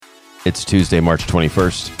It's Tuesday, March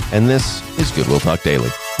 21st, and this is Goodwill Talk Daily.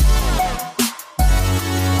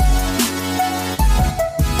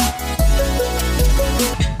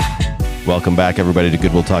 Welcome back, everybody, to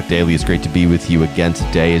Goodwill Talk Daily. It's great to be with you again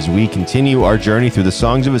today as we continue our journey through the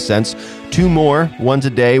Songs of Ascents. 2 more, one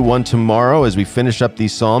today, one tomorrow, as we finish up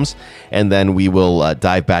these Psalms, and then we will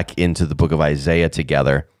dive back into the book of Isaiah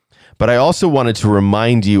together. But I also wanted to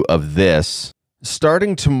remind you of this.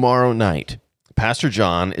 Starting tomorrow night, Pastor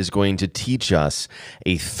John is going to teach us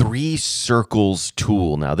a 3 circles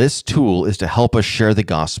tool. Now, this tool is to help us share the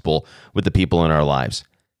gospel with the people in our lives,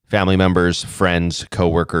 family members, friends,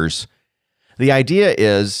 coworkers. The idea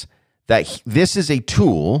is that this is a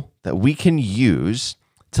tool that we can use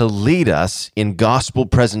to lead us in gospel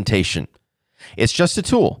presentation. It's just a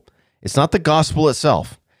tool. It's not the gospel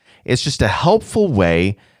itself. It's just a helpful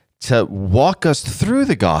way to walk us through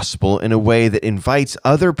the gospel in a way that invites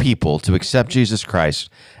other people to accept Jesus Christ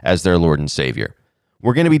as their Lord and Savior.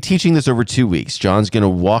 We're going to be teaching this over 2 weeks. John's going to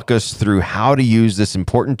walk us through how to use this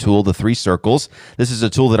important tool, the 3 circles. This is a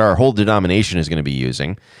tool that our whole denomination is going to be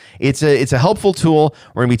using. It's a helpful tool.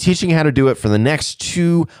 We're going to be teaching how to do it for the next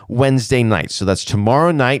 2 Wednesday nights. So that's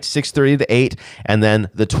tomorrow night, 6:30 to 8, and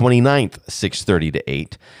then the 29th, 6:30 to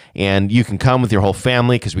 8. And you can come with your whole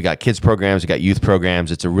family because we got kids programs, we got youth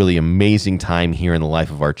programs. It's a really amazing time here in the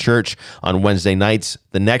life of our church on Wednesday nights.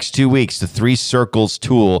 The next 2 weeks, the 3 circles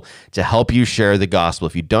tool to help you share the gospel.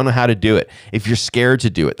 If you don't know how to do it, if you're scared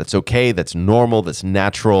to do it, that's okay. That's normal. That's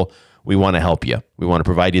natural. We want to help you. We want to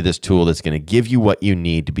provide you this tool that's going to give you what you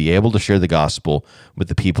need to be able to share the gospel with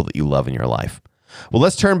the people that you love in your life. Well,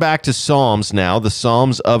 let's turn back to Psalms now, the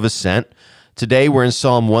Psalms of Ascent. Today, we're in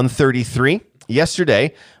Psalm 133.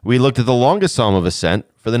 Yesterday, we looked at the longest Psalm of Ascent.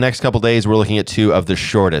 For the next couple days, we're looking at 2 of the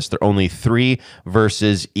shortest. They're only 3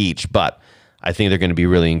 verses each, but I think they're going to be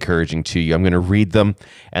really encouraging to you. I'm going to read them,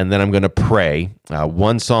 and then I'm going to pray.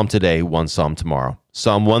 1 Psalm today, 1 Psalm tomorrow.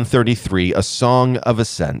 Psalm 133, a song of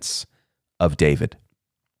ascents of David.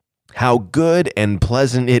 How good and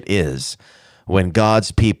pleasant it is when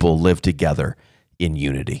God's people live together in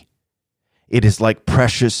unity. It is like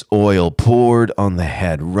precious oil poured on the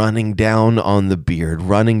head, running down on the beard,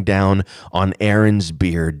 running down on Aaron's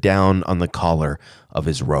beard, down on the collar of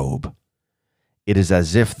his robe. It is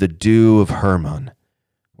as if the dew of Hermon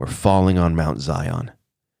were falling on Mount Zion.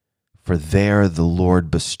 For there the Lord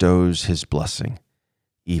bestows his blessing,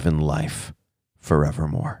 even life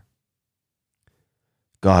forevermore.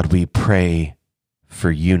 God, we pray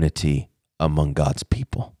for unity among God's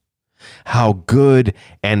people. How good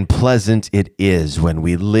and pleasant it is when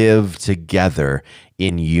we live together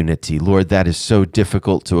in unity. Lord, that is so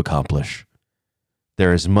difficult to accomplish.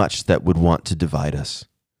 There is much that would want to divide us.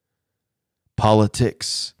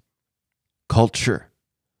 Politics, culture,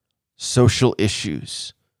 social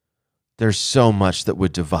issues. There's so much that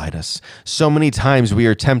would divide us. So many times we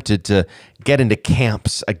are tempted to get into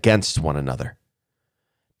camps against one another.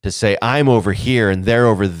 To say, I'm over here and they're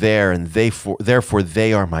over there and therefore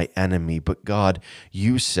they are my enemy. But God,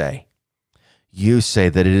 you say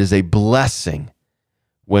that it is a blessing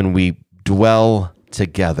when we dwell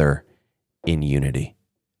together in unity.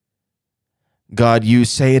 God, you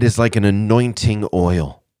say it is like an anointing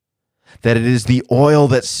oil, that it is the oil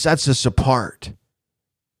that sets us apart,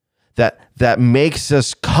 that makes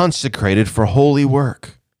us consecrated for holy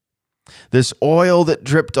work. This oil that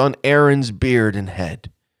dripped on Aaron's beard and head,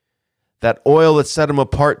 that oil that set him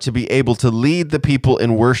apart to be able to lead the people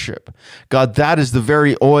in worship. God, that is the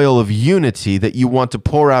very oil of unity that you want to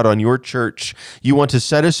pour out on your church. You want to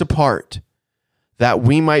set us apart that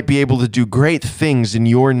we might be able to do great things in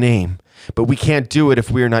your name, but we can't do it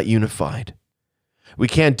if we are not unified. We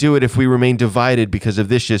can't do it if we remain divided because of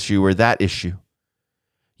this issue or that issue.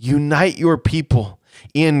 Unite your people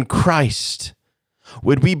in Christ.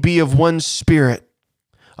 Would we be of one spirit,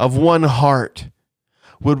 of one heart?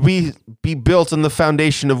 Would we be built on the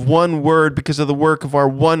foundation of one word because of the work of our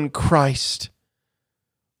one Christ?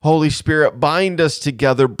 Holy Spirit, bind us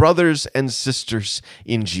together, brothers and sisters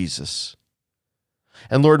in Jesus.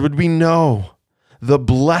 And Lord, would we know the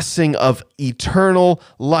blessing of eternal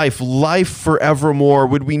life, life forevermore?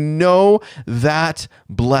 Would we know that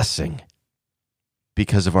blessing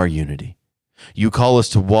because of our unity? You call us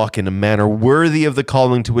to walk in a manner worthy of the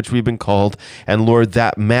calling to which we've been called. And Lord,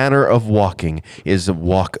 that manner of walking is a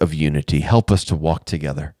walk of unity. Help us to walk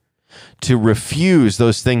together, to refuse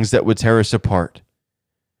those things that would tear us apart,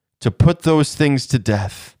 to put those things to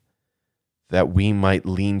death, that we might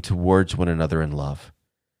lean towards one another in love.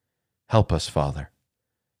 Help us, Father.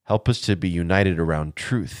 Help us to be united around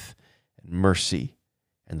truth and mercy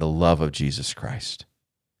and the love of Jesus Christ.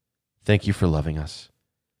 Thank you for loving us.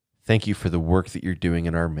 Thank you for the work that you're doing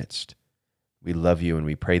in our midst. We love you and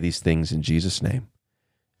we pray these things in Jesus' name.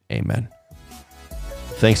 Amen.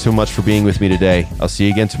 Thanks so much for being with me today. I'll see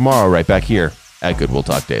you again tomorrow right back here at Good Will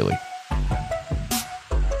Talk Daily.